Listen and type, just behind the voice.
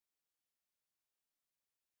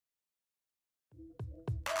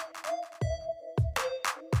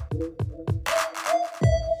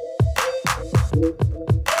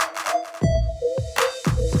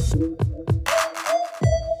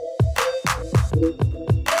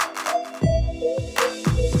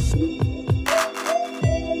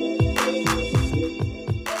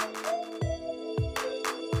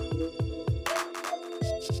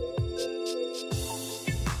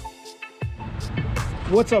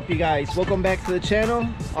What's up, you guys? Welcome back to the channel.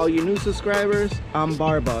 All you new subscribers, I'm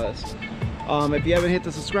Barbuzz. If you haven't hit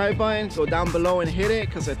the subscribe button, go down below and hit it,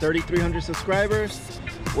 because at 3,300 subscribers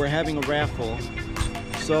we're having a raffle.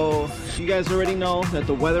 So you guys already know that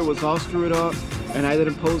the weather was all screwed up and I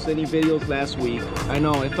didn't post any videos last week. I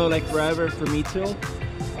know it felt like forever for me too,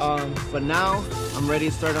 but now I'm ready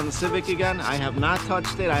to start on the Civic again. I have not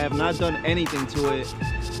touched it, I have not done anything to it.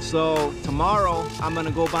 So tomorrow I'm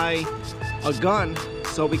gonna go buy a gun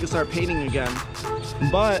so we can start painting again.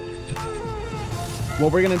 But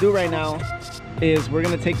what we're gonna do right now is we're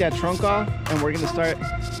gonna take that trunk off and we're gonna start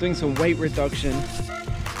doing some weight reduction.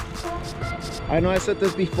 I know I said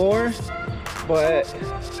this before, but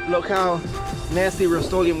look how nasty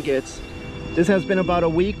Rust-Oleum gets. This has been about a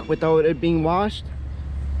week without it being washed,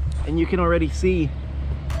 and you can already see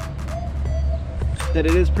that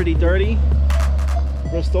it is pretty dirty.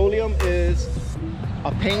 Rust-Oleum is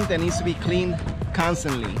a paint that needs to be cleaned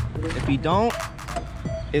constantly. If you don't,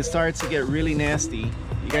 it starts to get really nasty.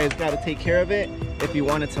 You guys got to take care of it if you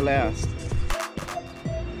want it to last.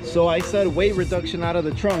 So I said weight reduction out of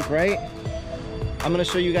the trunk, right? I'm gonna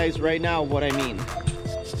show you guys right now what I mean.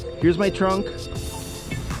 Here's my trunk.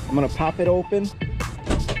 I'm gonna pop it open.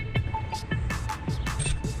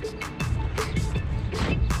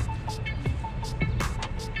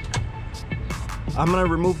 I'm gonna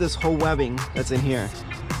remove this whole webbing that's in here.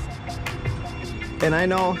 And I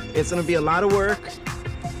know it's gonna be a lot of work,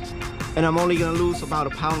 and I'm only gonna lose about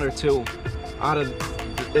a pound or two out of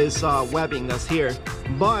this webbing that's here.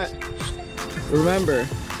 But remember,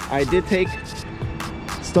 I did take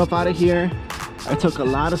stuff out of here. I took a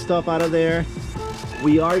lot of stuff out of there.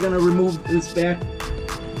 We are gonna remove this back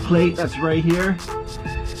plate that's right here,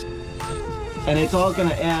 and it's all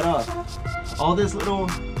gonna add up. All this little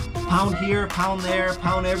pound here, pound there,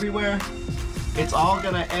 pound everywhere, it's all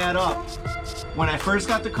gonna add up. When I first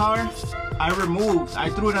got the car, I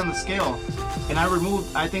threw it on the scale, and I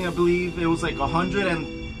believe it was like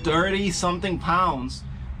 130 something pounds.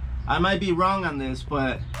 I might be wrong on this,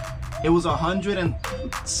 but it was 100 and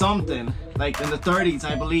something, like in the 30s,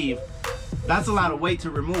 I believe. That's a lot of weight to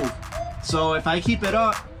remove. So if I keep it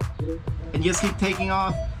up and just keep taking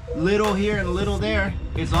off little here and little there,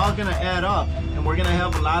 it's all gonna add up, and we're gonna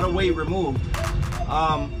have a lot of weight removed.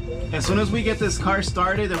 As soon as we get this car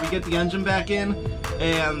started and we get the engine back in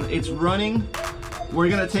and it's running, we're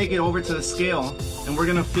gonna take it over to the scale and we're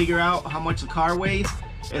gonna figure out how much the car weighs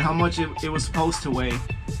and how much it was supposed to weigh.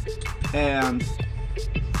 And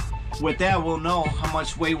with that, we'll know how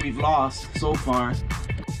much weight we've lost so far.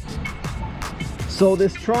 So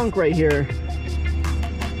this trunk right here,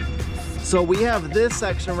 so we have this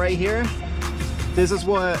section right here. This is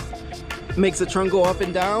what makes the trunk go up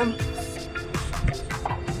and down,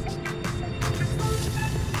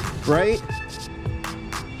 right?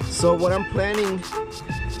 So what I'm planning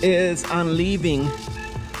is on leaving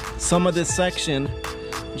some of this section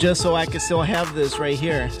just so I can still have this right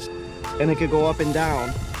here and it could go up and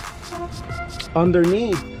down.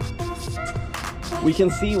 Underneath, we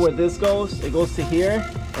can see where this goes. It goes to here,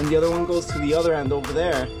 and the other one goes to the other end over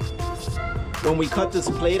there. When we cut this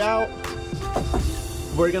plate out,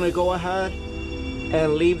 we're gonna go ahead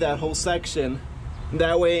and leave that whole section.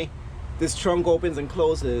 That way this trunk opens and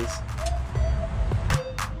closes.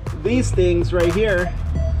 These things right here,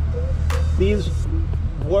 these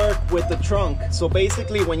work with the trunk. So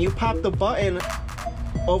basically when you pop the button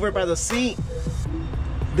over by the seat,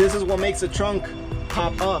 this is what makes the trunk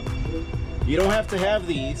pop up. You don't have to have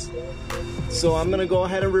these. So I'm gonna go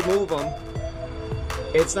ahead and remove them.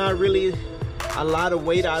 It's not really a lot of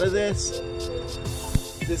weight out of this.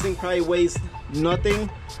 This thing probably weighs nothing,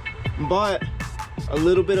 but a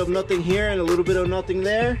little bit of nothing here and a little bit of nothing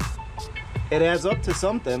there, it adds up to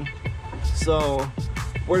something. So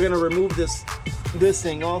we're gonna remove this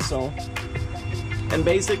thing also. And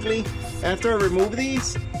basically, after I remove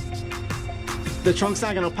these, the trunk's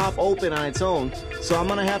not gonna pop open on its own. So I'm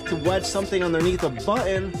gonna have to wedge something underneath a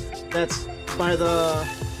button that's by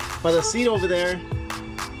the seat over there.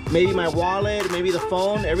 Maybe my wallet, maybe the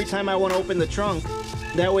phone. Every time I want to open the trunk,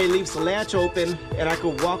 that way it leaves the latch open and I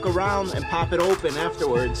could walk around and pop it open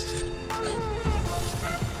afterwards.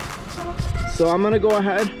 So I'm gonna go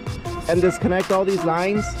ahead and disconnect all these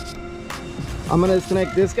lines. I'm gonna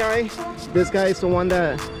disconnect this guy. This guy is the one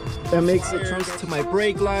that That makes the trunks to my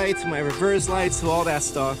brake lights, to my reverse lights, to all that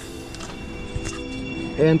stuff.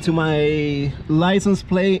 And to my license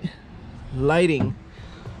plate lighting.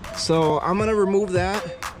 So I'm gonna remove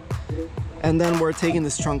that, and then we're taking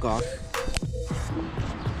this trunk off.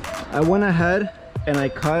 I went ahead and I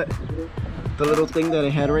cut the little thing that I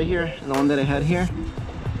had right here, the one that I had here,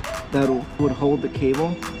 that would hold the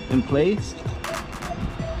cable in place.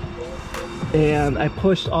 And I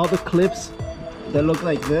pushed all the clips that look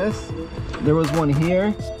like this. There was one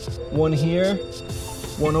here,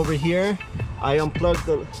 one over here. I unplugged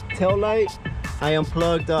the tail light. I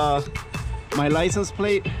unplugged my license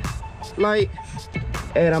plate light,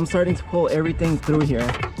 and I'm starting to pull everything through here.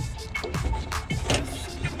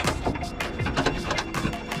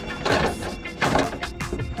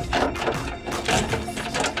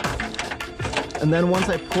 And then once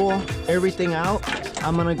I pull everything out,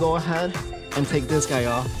 I'm gonna go ahead and take this guy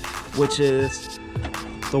off, which is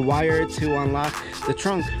the wire to unlock the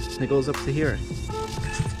trunk that goes up to here.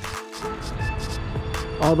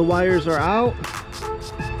 All the wires are out.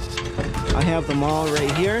 I have them all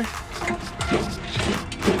right here.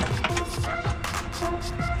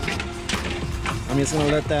 I'm just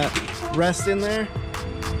gonna let that rest in there.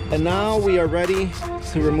 And now we are ready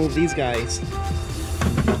to remove these guys.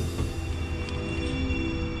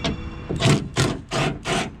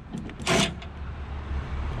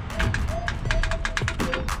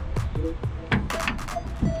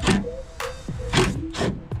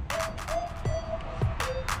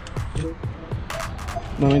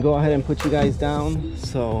 I'm gonna go ahead and put you guys down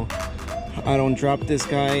so I don't drop this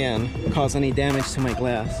guy and cause any damage to my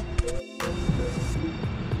glass.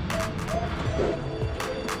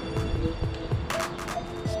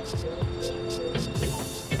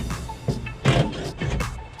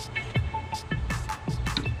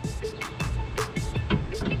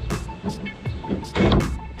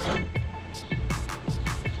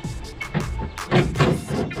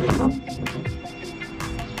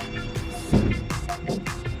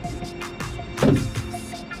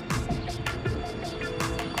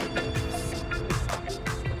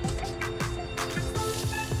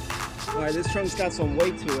 Alright, this trunk's got some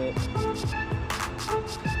weight to it.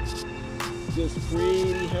 Just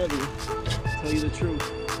pretty heavy, to tell you the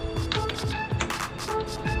truth.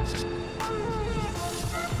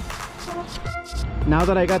 Now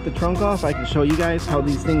that I got the trunk off, I can show you guys how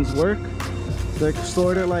these things work. They're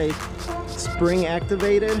sort of like spring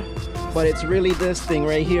activated, but it's really this thing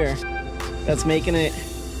right here that's making it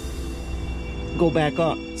go back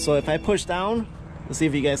up. So if I push down, let's see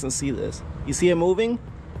if you guys can see this. You see it moving?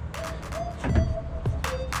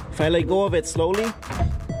 If I let go of it slowly,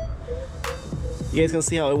 you guys can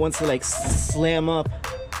see how it wants to like slam up.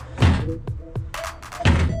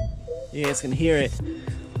 You guys can hear it.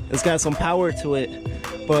 It's got some power to it,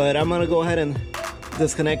 but I'm gonna go ahead and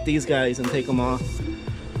disconnect these guys and take them off.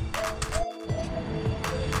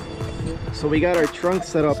 So we got our trunk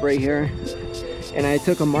set up right here, and I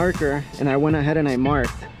took a marker and I went ahead and I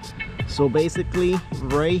marked. So basically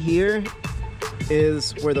right here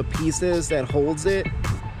is where the piece is that holds it,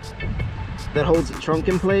 that holds the trunk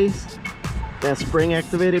in place. That spring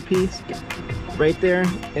activated piece right there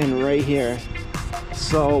and right here.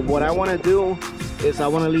 So what I want to do is I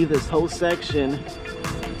want to leave this whole section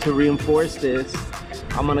to reinforce this.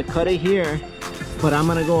 I'm going to cut it here, but I'm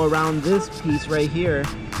going to go around this piece right here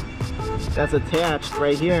that's attached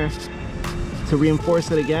right here to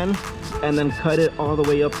reinforce it again, and then cut it all the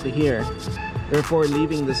way up to here, therefore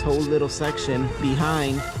leaving this whole little section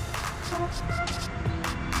behind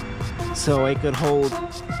so it could hold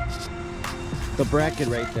the bracket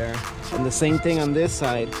right there. And the same thing on this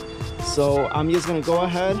side. So I'm just gonna go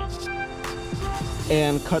ahead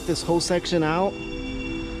and cut this whole section out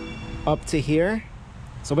up to here.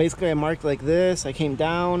 So basically I marked like this, I came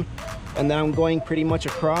down, and then I'm going pretty much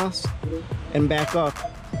across and back up.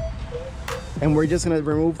 And we're just gonna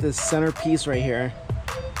remove this center piece right here.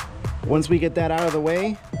 Once we get that out of the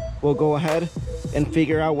way, we'll go ahead and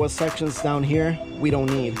figure out what sections down here we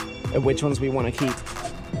don't need and which ones we want to keep.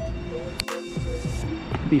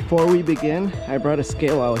 Before we begin, I brought a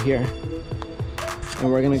scale out here, and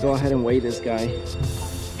we're gonna go ahead and weigh this guy.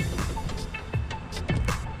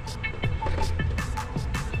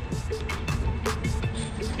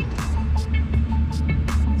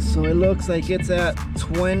 So it looks like it's at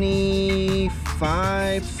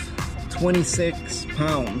 26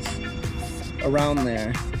 pounds, around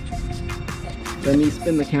there. Let me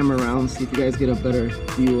spin the camera around, see if you guys get a better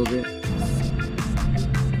view of it.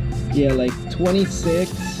 Yeah, like 26,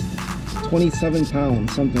 27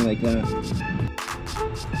 pounds, something like that.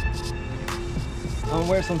 I'm gonna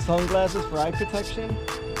wear some sunglasses for eye protection.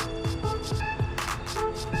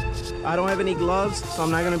 I don't have any gloves, so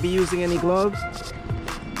I'm not gonna be using any gloves.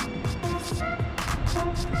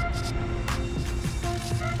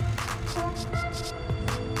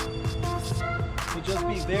 So just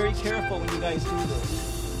be very careful when you guys do this.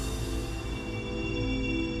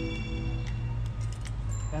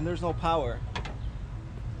 And there's no power.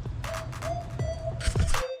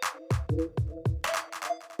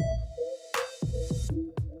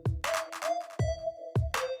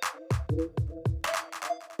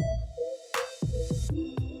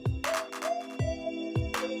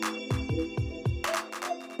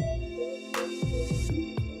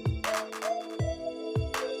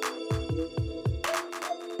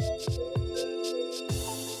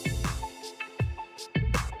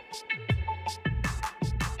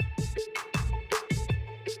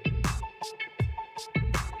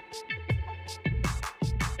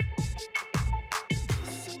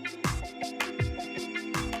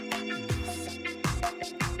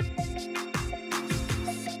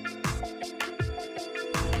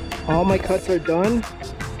 All my cuts are done.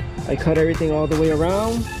 I cut everything all the way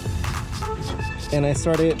around, and I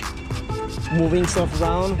started moving stuff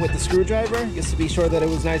around with the screwdriver just to be sure that it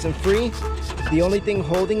was nice and free. The only thing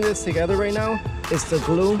holding this together right now is the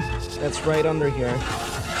glue that's right under here.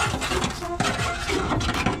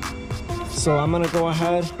 So I'm gonna go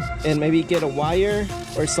ahead and maybe get a wire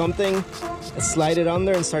or something, slide it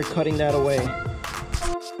under and start cutting that away.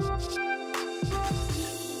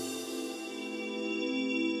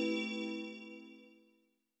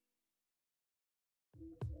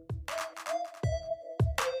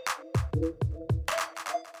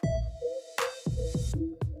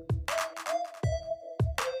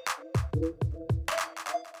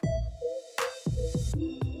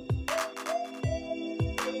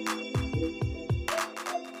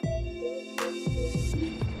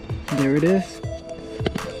 There it is.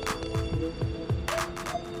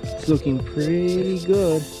 It's looking pretty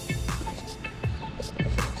good.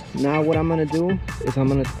 Now what I'm gonna do is I'm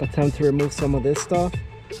gonna attempt to remove some of this stuff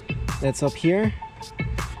that's up here.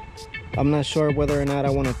 I'm not sure whether or not I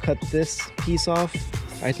want to cut this piece off.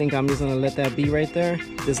 I think I'm just gonna let that be right there,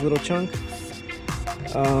 this little chunk.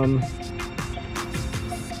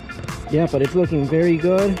 Yeah, but it's looking very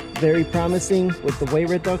good, very promising with the weight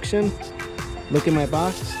reduction. Look at my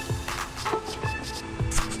box.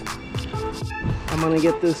 I'm gonna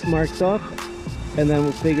get this marked up, and then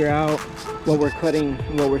we'll figure out what we're cutting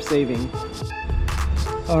and what we're saving.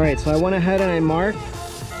 All right, so I went ahead and I marked.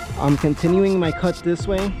 I'm continuing my cut this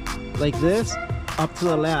way, like this, up to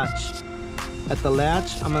the latch. At the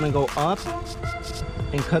latch, I'm gonna go up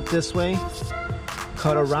and cut this way,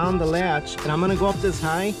 cut around the latch, and I'm gonna go up this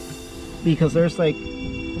high because there's like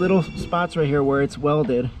little spots right here where it's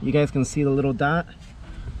welded. You guys can see the little dot.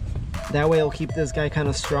 That way it'll keep this guy kind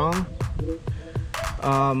of strong.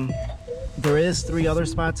 There is 3 other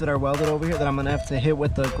spots that are welded over here that I'm gonna have to hit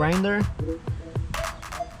with the grinder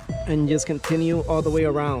and just continue all the way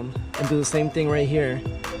around and do the same thing right here.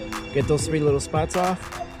 Get those 3 little spots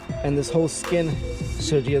off, and this whole skin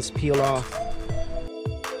should just peel off.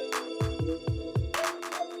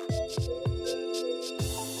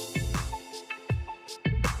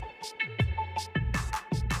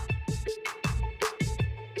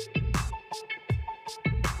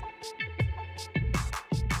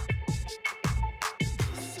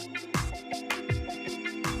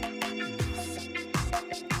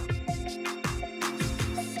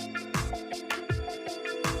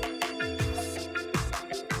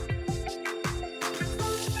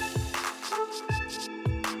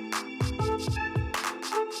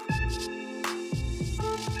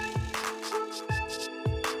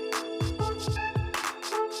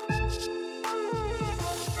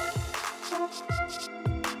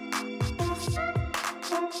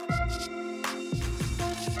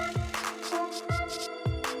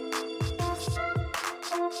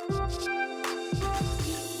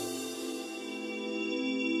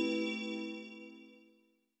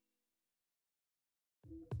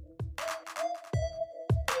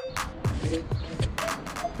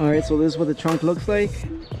 Alright, so this is what the trunk looks like.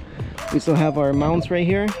 We still have our mounts right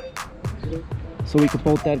here, so we can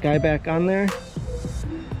bolt that guy back on there.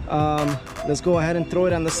 Let's go ahead and throw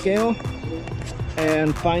it on the scale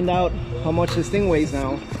and find out how much this thing weighs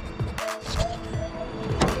now.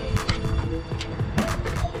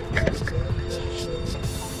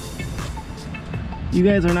 You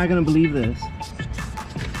guys are not gonna believe this.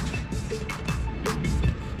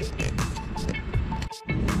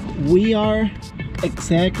 We are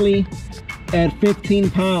exactly at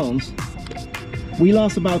 15 pounds. We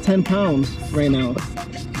lost about 10 pounds right now.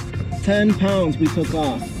 10 pounds we took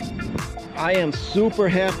off. I am super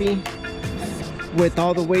happy with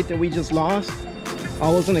all the weight that we just lost. I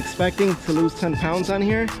wasn't expecting to lose 10 pounds on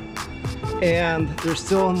here, and there's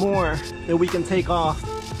still more that we can take off.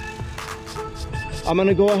 I'm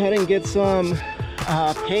gonna go ahead and get some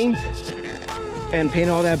paint and paint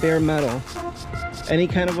all that bare metal. Any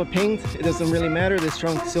kind of a paint, it doesn't really matter. This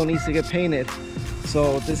trunk still needs to get painted.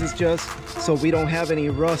 So this is just so we don't have any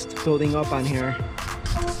rust building up on here.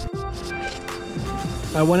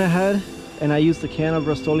 I went ahead and I used the can of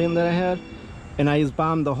Rust-Oleum that I had, and I just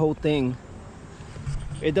bombed the whole thing.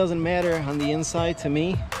 It doesn't matter on the inside to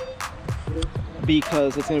me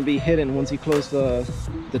because it's going to be hidden once you close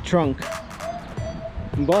the trunk.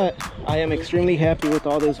 But I am extremely happy with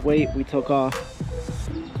all this weight we took off.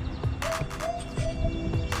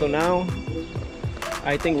 So now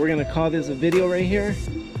I think we're going to call this a video right here,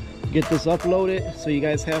 get this uploaded so you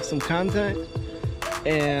guys have some content,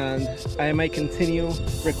 and I might continue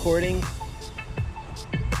recording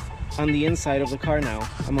on the inside of the car now.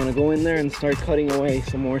 I'm gonna go in there and start cutting away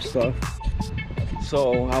some more stuff.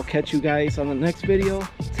 So I'll catch you guys on the next video.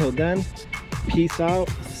 Till then, peace out,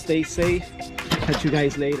 stay safe, catch you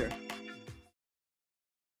guys later.